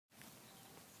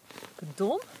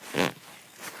Dom.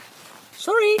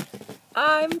 Sorry,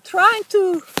 I'm trying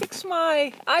to fix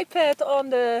my iPad on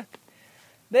the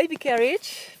baby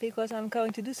carriage because I'm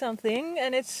going to do something,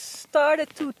 and it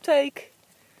started to take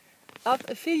up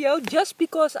a video just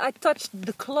because I touched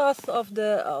the cloth of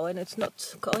the... Oh, and it's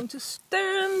not going to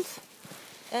stand.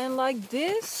 And like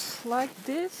this.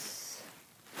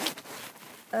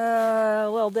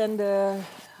 Well, then the...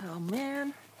 Oh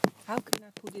man, how can I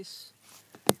put this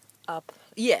up?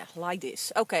 Yeah, like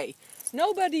this. Okay.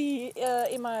 Nobody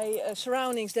in my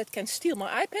surroundings that can steal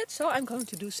my iPad, so I'm going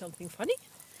to do something funny.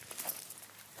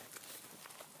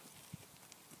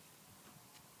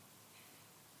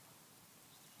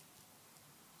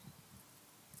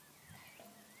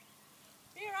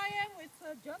 Here I am with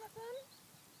Jonathan,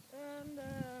 and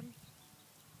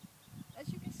as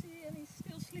you can see, and he's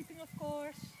still sleeping, of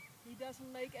course. He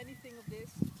doesn't make anything of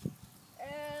this.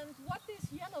 And what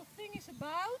this yellow thing is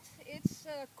about, it's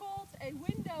called a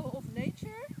window of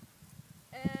nature,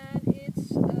 and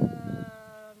its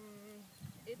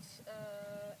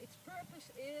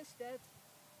purpose is that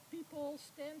people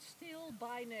stand still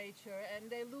by nature and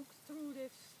they look through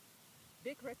this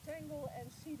big rectangle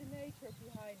and see the nature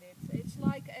behind it. It's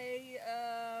like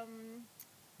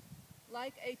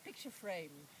a picture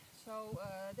frame. So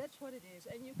that's what it is,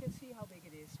 and you can see how big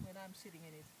it is when I'm sitting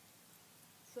in it.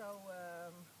 So,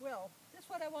 well, that's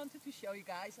what I wanted to show you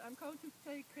guys. I'm going to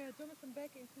take Jonathan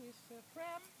back into his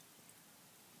pram,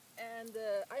 and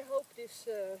I hope this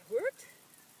worked,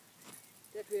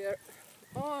 that we're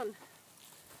on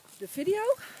the video.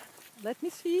 Let me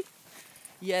see.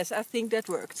 Yes, I think that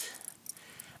worked.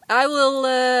 I will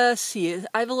see it.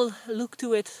 I will look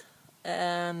to it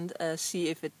and see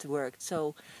if it worked.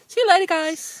 So, see you later,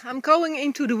 guys. I'm going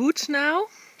into the woods now.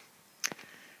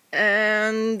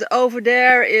 And over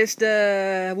there is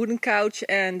the wooden couch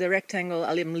and the rectangle.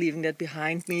 I'm leaving that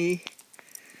behind me.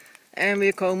 And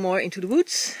we're going more into the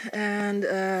woods. And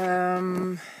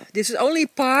this is only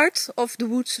part of the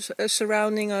woods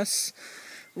surrounding us.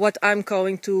 What I'm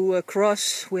going to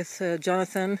cross with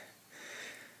Jonathan.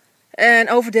 And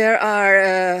over there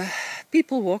are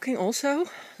people walking also,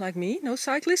 like me. No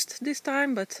cyclists this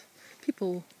time, but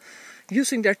people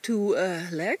using their two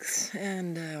legs.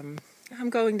 And I'm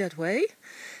going that way.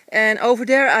 And over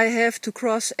there I have to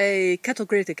cross a cattle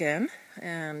grid again.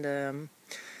 And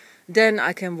then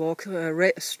I can walk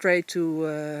straight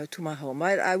to my home.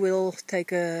 But I will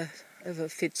take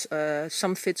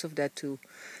some fits of that too.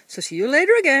 So see you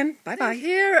later again. Bye bye.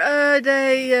 Here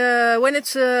when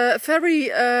it's a very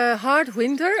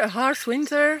harsh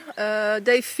winter,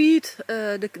 they feed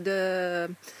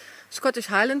the Scottish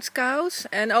Highlands cows,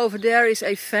 and over there is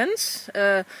a fence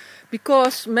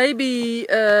because maybe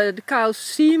the cows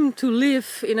seem to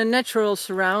live in a natural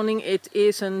surrounding. It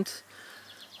isn't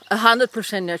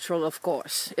 100% natural, of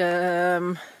course.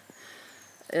 In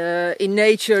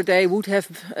nature they would have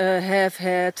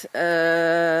had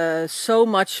so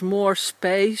much more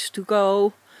space to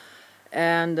go,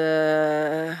 and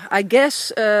I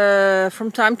guess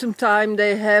from time to time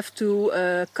they have to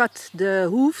cut the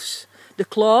hooves, the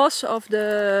claws of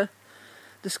the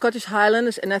Scottish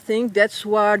Highlanders, and I think that's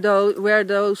where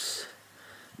those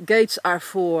gates are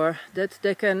for, that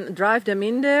they can drive them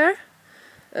in there.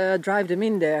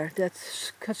 That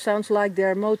sounds like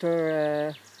their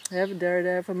motor. They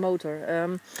have a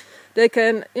motor. They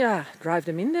can, yeah, drive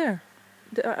them in there.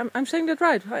 I'm saying that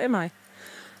right, am I?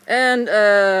 And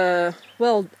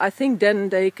well, I think then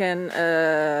they can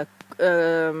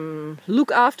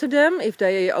look after them if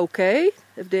they're okay,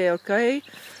 if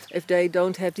they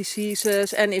don't have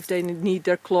diseases, and if they need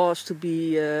their claws to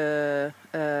be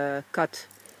cut.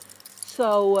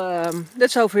 So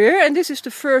that's over here, and this is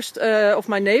the first of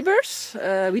my neighbors.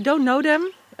 We don't know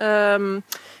them.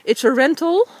 It's a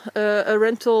rental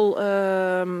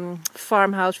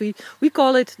farmhouse. We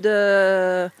call it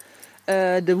the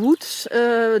woods,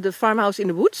 the farmhouse in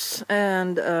the woods,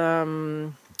 and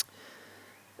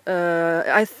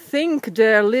I think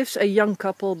there lives a young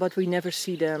couple, but we never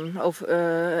see them.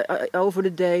 Over the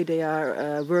day they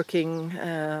are working,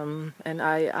 and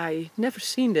I never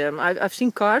seen them. I've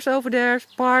seen cars over there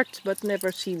parked, but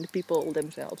never seen the people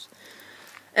themselves.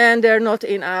 And they're not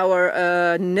in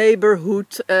our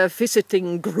neighborhood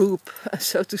visiting group,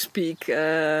 so to speak.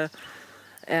 But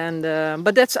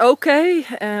that's okay,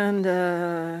 and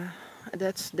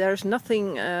there's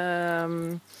nothing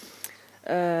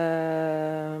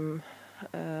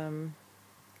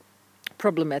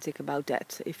problematic about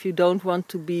that. If you don't want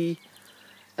to be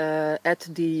at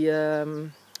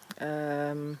the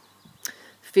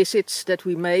visits that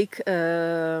we make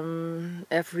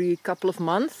every couple of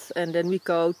months, and then we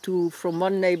go from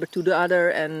one neighbor to the other,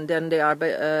 and then they are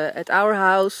at our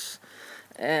house,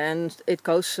 and it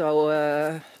goes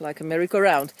so like a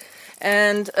merry-go-round.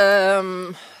 And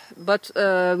but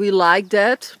we like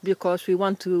that because we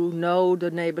want to know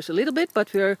the neighbors a little bit,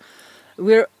 but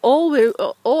we're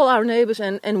all our neighbors,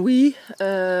 and we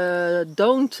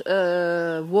don't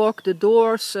walk the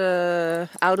doors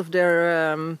out of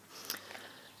their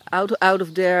out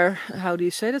of their, how do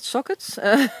you say that, sockets?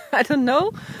 I don't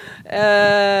know.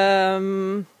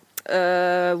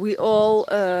 We all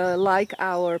like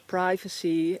our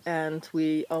privacy, and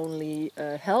we only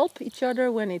help each other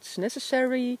when it's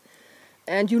necessary.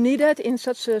 And you need that in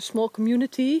such a small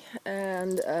community,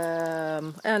 and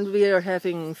we are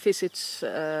having visits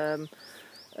once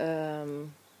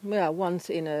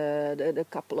in a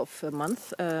couple of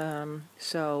months.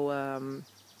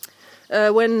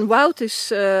 When Wout is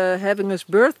having his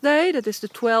birthday, that is the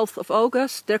 12th of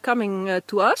August, they're coming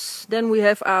to us. Then we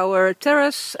have our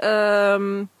terrace,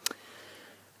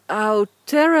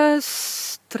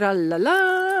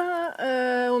 tralala.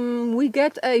 We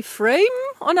get a frame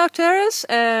on our terrace,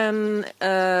 and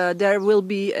there will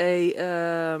be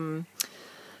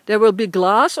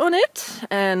glass on it,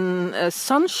 and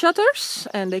sun shutters,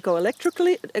 and they go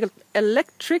electrically.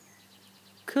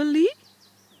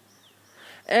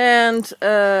 And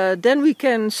then we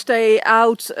can stay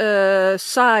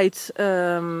outside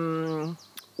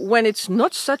when it's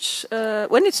not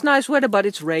when it's nice weather but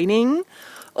it's raining,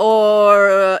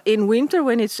 or in winter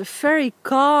when it's a very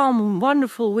calm,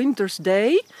 wonderful winter's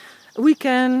day. We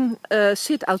can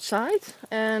sit outside,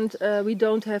 and we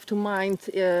don't have to mind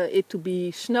it to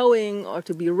be snowing or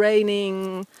to be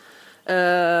raining.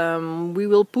 We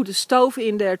will put a stove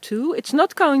in there too. It's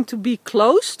not going to be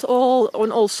closed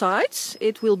on all sides.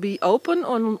 It will be open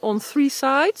on 3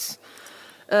 sides,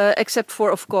 except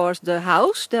for, of course, the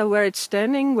house there where it's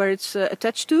standing, where it's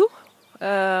attached to.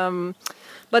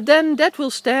 But then that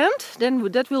will stand. Then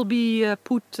that will be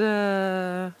put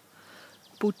on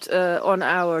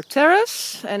our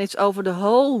terrace, and it's over the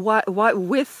whole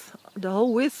width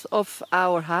of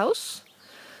our house.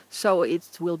 So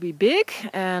it will be big,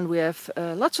 and we have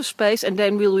lots of space, and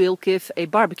then we will give a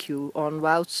barbecue on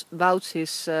Wout's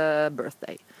his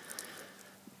birthday.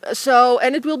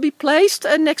 And it will be placed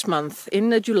next month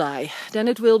in July. Then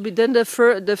it will be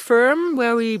the firm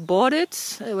where we bought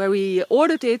it, where we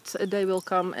ordered it. They will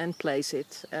come and place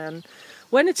it, and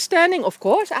when it's standing, of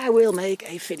course, I will make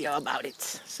a video about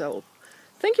it. So,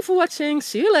 thank you for watching.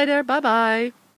 See you later. Bye bye.